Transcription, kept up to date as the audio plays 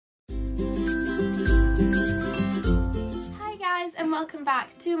and welcome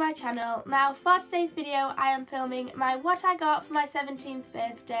back to my channel. Now for today's video I am filming my what I got for my 17th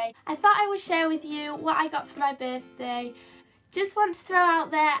birthday. I thought I would share with you what I got for my birthday. Just want to throw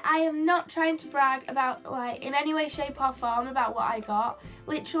out there, I am not trying to brag about in any way, shape or form about what I got.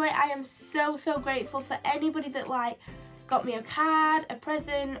 Literally I am so grateful for anybody that got me a card, a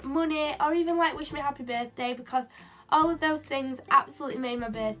present, money, or even wished me a happy birthday, because all of those things absolutely made my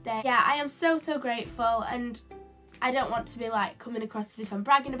birthday. Yeah, I am so grateful, and I don't want to be coming across as if I'm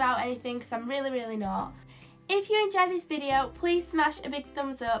bragging about anything, because I'm really not. If you enjoyed this video, please smash a big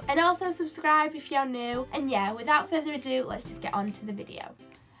thumbs up and also subscribe if you're new. And yeah, without further ado, let's just get on to the video.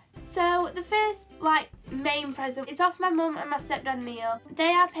 So the first main present is off my mum and my stepdad Neil.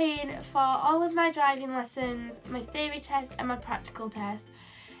 They are paying for all of my driving lessons, my theory test and my practical test.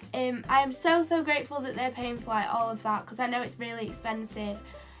 I am so grateful that they're paying for all of that, because I know it's really expensive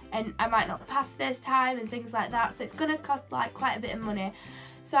and I might not pass first time and things like that, so it's gonna cost quite a bit of money.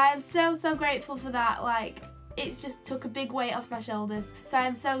 So I am so grateful for that. It's just took a big weight off my shoulders, so I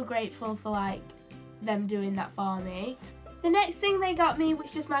am so grateful for them doing that for me. The next thing they got me was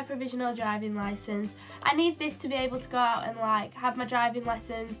just my provisional driving licence. I need this to be able to go out and have my driving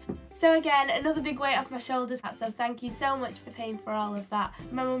lessons. So again, another big weight off my shoulders, so thank you so much for paying for all of that,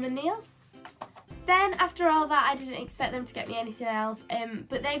 my mum and Neil. Then after all that, I didn't expect them to get me anything else,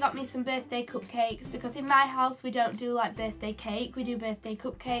 but they got me some birthday cupcakes, because in my house we don't do birthday cake, we do birthday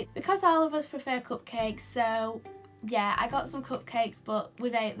cupcakes, because all of us prefer cupcakes. So yeah, I got some cupcakes, but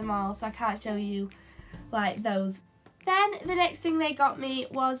we've ate them all, so I can't show you those. Then the next thing they got me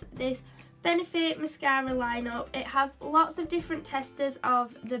was this Benefit mascara lineup. It has lots of different testers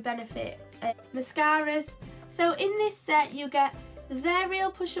of the Benefit mascaras. So in this set you get their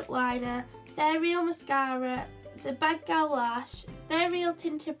real push-up liner, their real mascara, the Bad Gal Lash, their real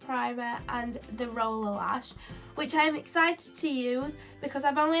tinted primer and the roller lash, which I am excited to use because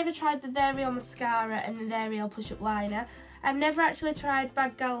I've only ever tried the Their Real mascara and the Their Real push-up liner. I've never actually tried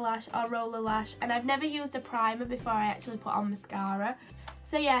Bad Gal Lash or roller lash, and I've never used a primer before I actually put on mascara.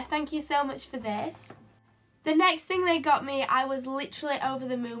 So yeah, thank you so much for this. The next thing they got me, I was literally over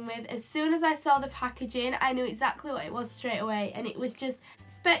the moon with. As soon as I saw the packaging, I knew exactly what it was straight away, and it was just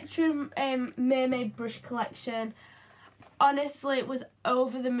Spectrum Mermaid Brush Collection. Honestly, it was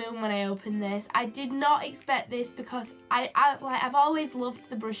over the moon when I opened this. I did not expect this, because I've always loved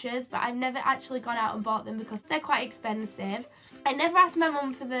the brushes, but I've never actually gone out and bought them because they're quite expensive. I never asked my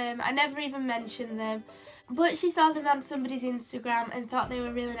mum for them, I never even mentioned them. But she saw them on somebody's Instagram and thought they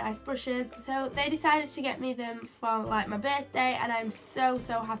were really nice brushes, so they decided to get me them for my birthday, and I'm so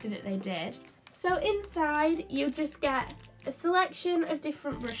happy that they did. So inside you just get a selection of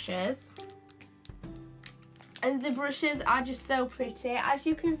different brushes, and the brushes are just so pretty. As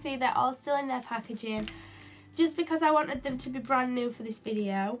you can see, they're all still in their packaging, just because I wanted them to be brand new for this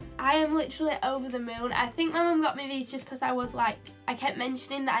video. I am literally over the moon. I think my mum got me these just because I was I kept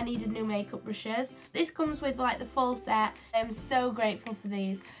mentioning that I needed new makeup brushes. This comes with the full set. I'm so grateful for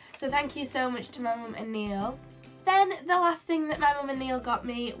these. So thank you so much to my mum and Neil. Then the last thing that my mum and Neil got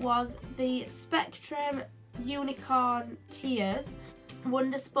me was the Spectrum Unicorn Tears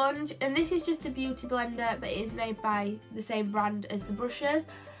Wonder Sponge, and this is just a beauty blender, but it is made by the same brand as the brushes.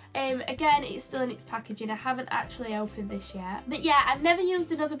 Again, it's still in its packaging. I haven't actually opened this yet. But yeah, I've never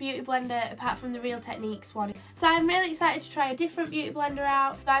used another beauty blender apart from the Real Techniques one. So I'm really excited to try a different beauty blender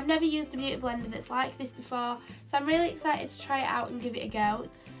out. I've never used a beauty blender that's like this before, so I'm really excited to try it out and give it a go.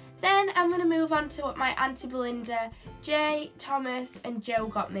 Then I'm going to move on to what my Auntie Belinda, Jay, Thomas and Joe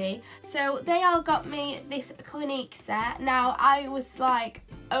got me. So they all got me this Clinique set. Now I was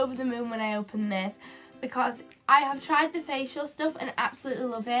over the moon when I opened this, because I have tried the facial stuff and absolutely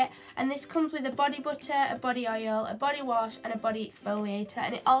love it, and this comes with a body butter, a body oil, a body wash and a body exfoliator,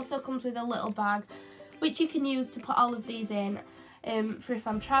 and it also comes with a little bag which you can use to put all of these in for if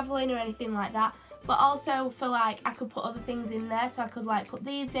I'm travelling or anything like that, but also for I could put other things in there, so I could put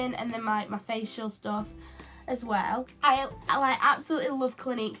these in and then my facial stuff as well. I absolutely love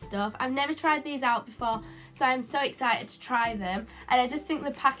Clinique stuff. I've never tried these out before, so I'm so excited to try them, and I just think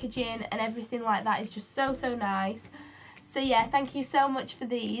the packaging and everything like that is just so nice. So yeah, thank you so much for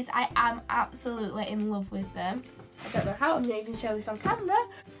these. I am absolutely in love with them. I don't know how I'm going to even show this on camera.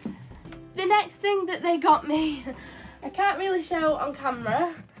 The next thing that they got me, I can't really show on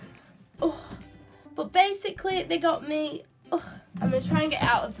camera, but basically they got me, I'm going to try and get it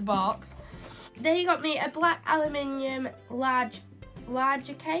out of the box. They got me a black aluminium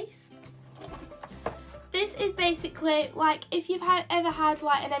larger case. This is basically if you've ever had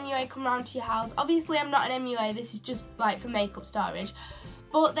an MUA come round to your house. Obviously I'm not an MUA, this is just for makeup storage,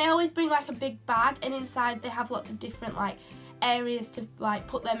 but they always bring a big bag, and inside they have lots of different areas to like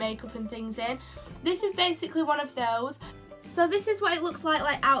put their makeup and things in. This is basically one of those. So this is what it looks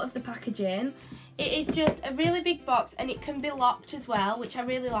like out of the packaging. It is just a really big box, and it can be locked as well, which I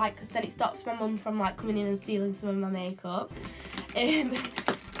really like because then it stops my mum from like coming in and stealing some of my makeup.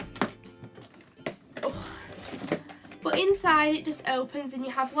 But inside it just opens, and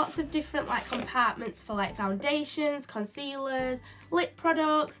you have lots of different like compartments for like foundations, concealers, lip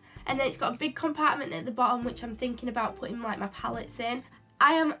products, and then it's got a big compartment at the bottom which I'm thinking about putting like my palettes in.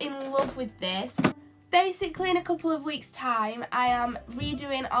 I am in love with this. Basically in a couple of weeks time I am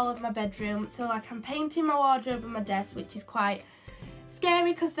redoing all of my bedroom, so like I'm painting my wardrobe and my desk, which is quite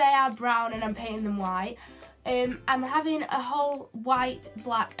scary because they are brown and I'm painting them white. I'm having a whole white,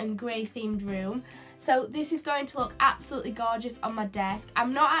 black and grey themed room, so this is going to look absolutely gorgeous on my desk.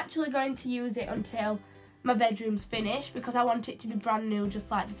 I'm not actually going to use it until my bedroom's finished because I want it to be brand new,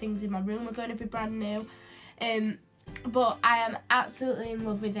 just like the things in my room are going to be brand new. But I am absolutely in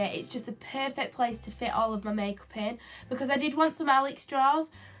love with it. It's just a perfect place to fit all of my makeup in, because I did want some Alex drawers,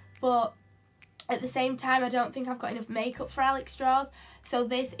 but at the same time I don't think I've got enough makeup for Alex drawers, so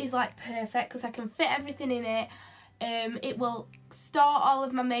this is like perfect because I can fit everything in it. It will store all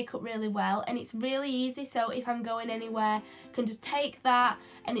of my makeup really well, and it's really easy, so if I'm going anywhere I can just take that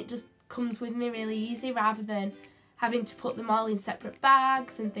and it just comes with me really easy, rather than having to put them all in separate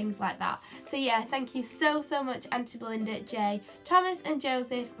bags and things like that. So yeah, thank you so much Auntie Belinda, Jay, Thomas and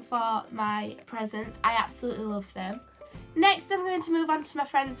Joseph for my presents. I absolutely love them. Next I'm going to move on to my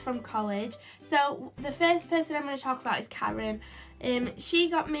friends from college. So the first person I'm going to talk about is Karen. She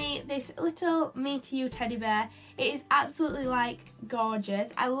got me this little Me To You teddy bear. It is absolutely like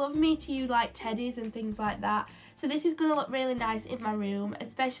gorgeous. I love Me To You like teddies and things like that. So this is going to look really nice in my room,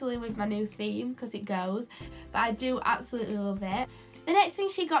 especially with my new theme because it goes. But I do absolutely love it. The next thing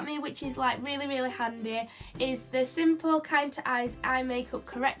she got me, which is like really handy, is the Simple Kind to Eyes Eye Makeup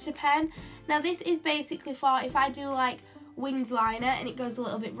Corrector Pen. Now this is basically for if I do like winged liner and it goes a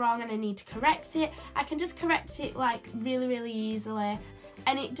little bit wrong and I need to correct it, I can just correct it like really easily.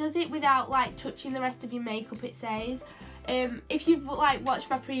 And it does it without like touching the rest of your makeup, it says. If you've like watched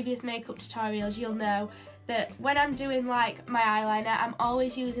my previous makeup tutorials, you'll know that when I'm doing like my eyeliner, I'm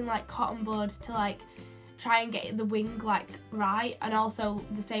always using like cotton bud to like try and get the wing like right, and also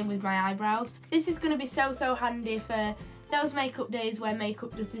the same with my eyebrows. This is going to be so handy for those makeup days where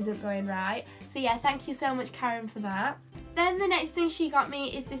makeup just isn't going right. So yeah, thank you so much Karen for that. Then the next thing she got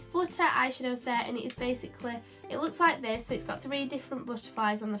me is this Flutter eyeshadow set, and it is basically, it looks like this, so it's got 3 different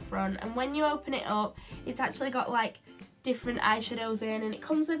butterflies on the front, and when you open it up it's actually got like different eyeshadows in, and it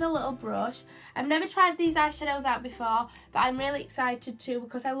comes with a little brush. I've never tried these eyeshadows out before, but I'm really excited to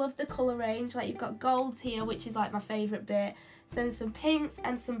because I love the colour range. Like you've got golds here, which is like my favourite bit, then some pinks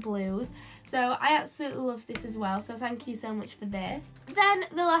and some blues. So I absolutely love this as well, so thank you so much for this. Then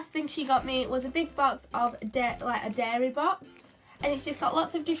the last thing she got me was a big box of like a dairy box, and it's just got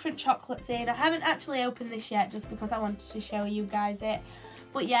lots of different chocolates in. I haven't actually opened this yet just because I wanted to show you guys it.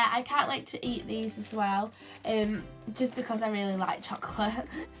 But yeah, I can't wait to eat these as well, just because I really like chocolate.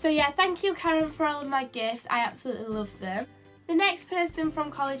 So yeah, thank you Karen for all of my gifts. I absolutely love them. The next person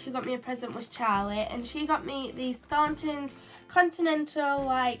from college who got me a present was Charlie, and she got me these Thornton's Continental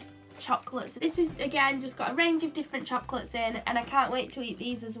like chocolates. This is again just got a range of different chocolates in, and I can't wait to eat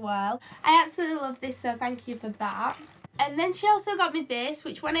these as well. I absolutely love this, so thank you for that. And then she also got me this,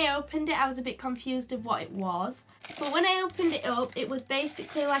 which when I opened it I was a bit confused of what it was. But when I opened it up, it was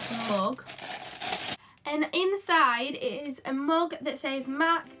basically like a mug. And inside it is a mug that says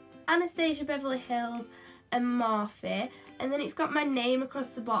MAC, Anastasia Beverly Hills and Morphe. And then it's got my name across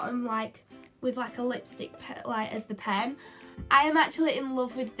the bottom, like with like a lipstick like as the pen. I am actually in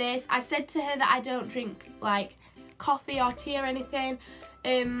love with this. I said to her that I don't drink like coffee or tea or anything.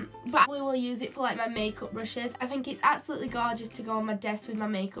 But we will use it for like my makeup brushes. I think it's absolutely gorgeous to go on my desk with my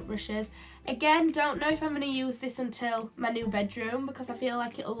makeup brushes. Again, don't know if I'm going to use this until my new bedroom because I feel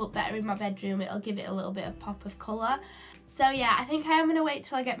like it'll look better in my bedroom. It'll give it a little bit of pop of colour. So yeah, I think I am going to wait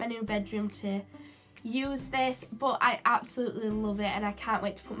till I get my new bedroom to use this, but I absolutely love it and I can't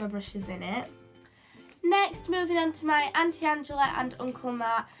wait to put my brushes in it. Next, moving on to my Auntie Angela and Uncle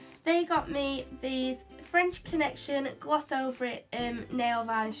Matt. They got me these French Connection Gloss Over It nail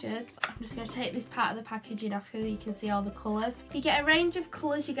varnishes. I'm just going to take this part of the packaging off so you can see all the colours. You get a range of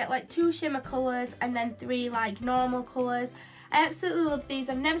colours. You get like 2 shimmer colours and then 3 like normal colours. I absolutely love these.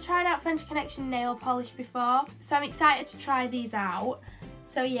 I've never tried out French Connection nail polish before, so I'm excited to try these out.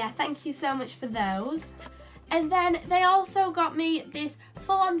 So yeah, thank you so much for those. And then they also got me this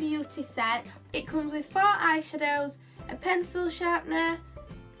Full On Beauty set. It comes with 4 eyeshadows, a pencil sharpener,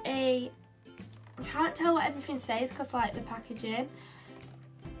 a can't tell what everything says because like the packaging.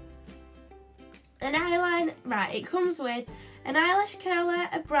 An eyeliner, right, it comes with an eyelash curler,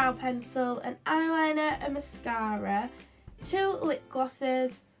 a brow pencil, an eyeliner, a mascara, 2 lip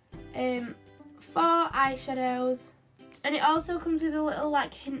glosses, 4 eyeshadows, and it also comes with a little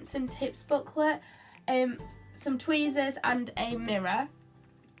like hints and tips booklet, some tweezers and a mirror.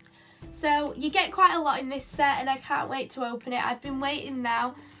 So you get quite a lot in this set and I can't wait to open it. I've been waiting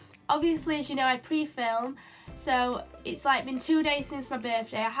now. Obviously, as you know, I pre-film, so it's like been 2 days since my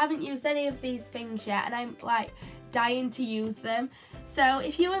birthday. I haven't used any of these things yet and I'm like dying to use them. So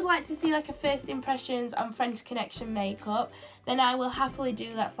if you would like to see like a first impressions on French Connection makeup, then I will happily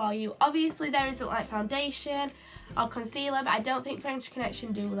do that for you. Obviously there isn't like foundation or concealer, but I don't think French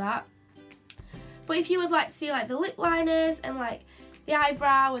Connection do that. But if you would like to see like the lip liners and like the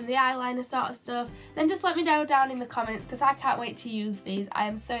eyebrow and the eyeliner sort of stuff, then just let me know down in the comments because I can't wait to use these. I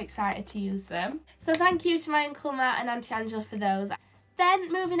am so excited to use them. So thank you to my Uncle Matt and Auntie Angela for those.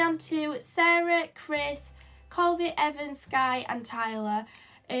 Then moving on to Sarah, Chris, Colby, Evan, Sky and Tyler.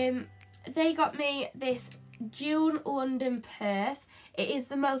 They got me this June London purse. It is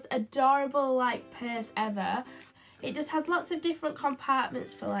the most adorable like purse ever. It just has lots of different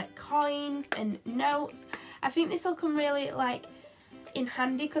compartments for like coins and notes. I think this will come really like in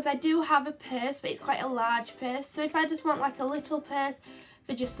handy because I do have a purse, but it's quite a large purse, so if I just want like a little purse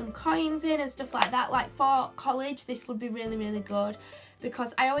for just some coins in and stuff like that, like for college, this would be really really good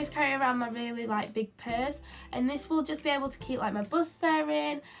because I always carry around my really like big purse, and this will just be able to keep like my bus fare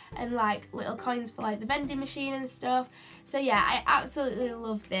in and like little coins for like the vending machine and stuff. So yeah, I absolutely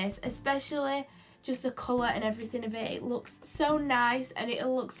love this, especially just the colour and everything of it. It looks so nice and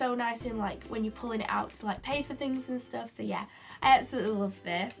it'll look so nice in like when you're pulling it out to like pay for things and stuff. So yeah, I absolutely love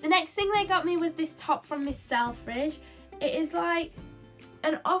this. The next thing they got me was this top from Miss Selfridge. It is like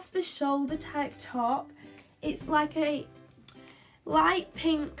an off the shoulder type top. It's like a light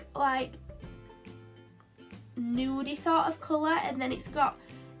pink like nudie sort of colour, and then it's got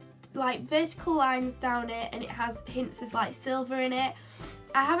like vertical lines down it and it has hints of like silver in it.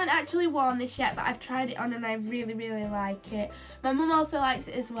 I haven't actually worn this yet, but I've tried it on and I really really like it. My mum also likes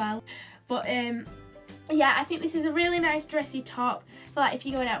it as well. But yeah, I think this is a really nice dressy top for like if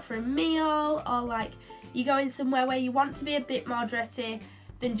you're going out for a meal or like you're going somewhere where you want to be a bit more dressy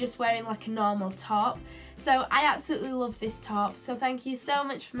than just wearing like a normal top. So I absolutely love this top, so thank you so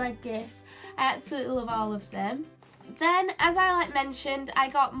much for my gifts. I absolutely love all of them. Then, as I like mentioned, I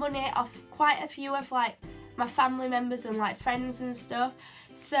got money off quite a few of like my family members and like friends and stuff.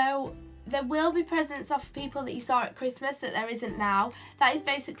 So there will be presents off people that you saw at Christmas that there isn't now. That is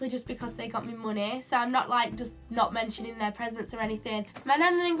basically just because they got me money, so I'm not like just not mentioning their presents or anything. My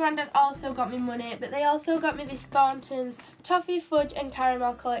nan and granddad also got me money, but they also got me this Thornton's toffee, fudge and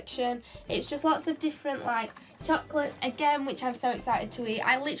caramel collection. It's just lots of different like chocolates again, which I'm so excited to eat.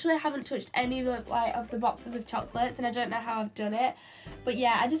 I literally haven't touched any of the boxes of chocolates and I don't know how I've done it, but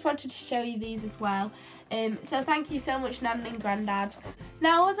yeah, I just wanted to show you these as well. So thank you so much, Nan and Grandad.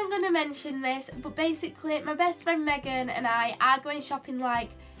 Now I wasn't going to mention this, but basically my best friend Megan and I are going shopping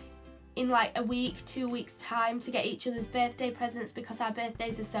like in like a week, 2 weeks time to get each other's birthday presents because our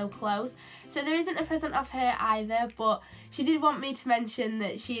birthdays are so close. So there isn't a present off her either, but she did want me to mention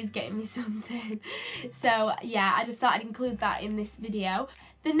that she is getting me something. So yeah, I just thought I'd include that in this video.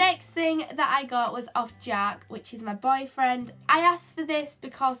 The next thing that I got was off Jack, which is my boyfriend. I asked for this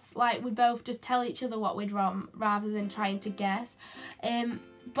because like we both just tell each other what we'd want rather than trying to guess.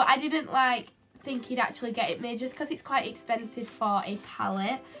 But I didn't like think he'd actually get it me just because it's quite expensive for a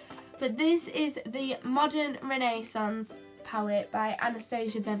palette. But this is the Modern Renaissance palette by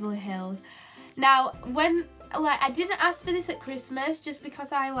Anastasia Beverly Hills. Now, when I didn't ask for this at Christmas just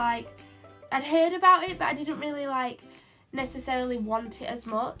because I'd heard about it, but I didn't really necessarily want it as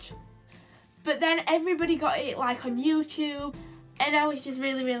much. But then everybody got it like on YouTube and I was just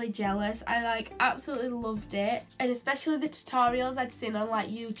really really jealous. I absolutely loved it, and especially the tutorials I'd seen on like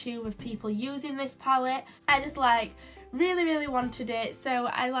YouTube of people using this palette. I just really really wanted it, so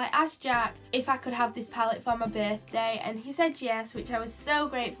I asked Jack if I could have this palette for my birthday and he said yes, which I was so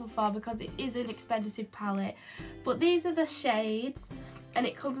grateful for because it is an expensive palette. But these are the shades and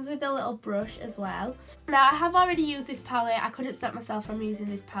it comes with a little brush as well. Now I have already used this palette, I couldn't stop myself from using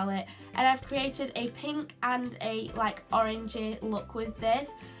this palette, and I've created a pink and a orangey look with this.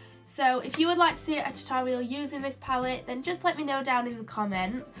 So if you would like to see a tutorial using this palette, then just let me know down in the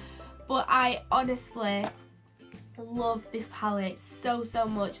comments. But I honestly love this palette so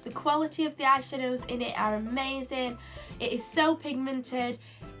much. The quality of the eyeshadows in it are amazing. It is so pigmented.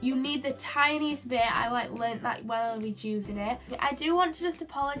 you need the tiniest bit. I like learnt that when I was using it. I do want to just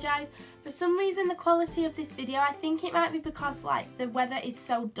apologise. For some reason the quality of this video, I think it might be because like the weather is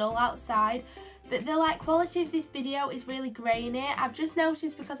so dull outside, but the like quality of this video is really grainy. I've just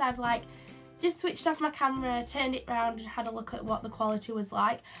noticed because I've like just switched off my camera, turned it around and had a look at what the quality was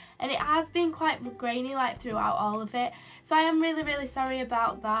like, and it has been quite grainy like throughout all of it, so I am really sorry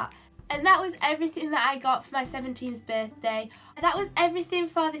about that. And that was everything that I got for my 17th birthday. That was everything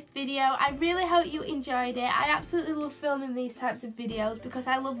for this video. I really hope you enjoyed it. I absolutely love filming these types of videos because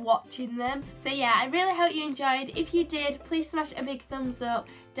I love watching them. So yeah, I really hope you enjoyed. If you did, please smash a big thumbs up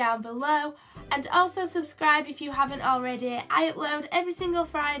down below. And also subscribe if you haven't already. I upload every single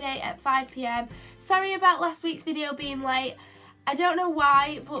Friday at 5 PM. Sorry about last week's video being late. I don't know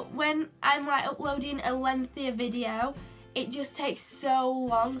why, but when I'm like uploading a lengthier video, it just takes so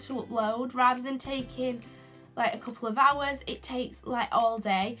long to upload. Rather than taking like a couple of hours, it takes like all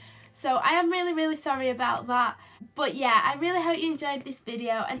day. So I am really sorry about that. But yeah, I really hope you enjoyed this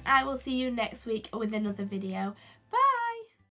video, and I will see you next week with another video. Bye!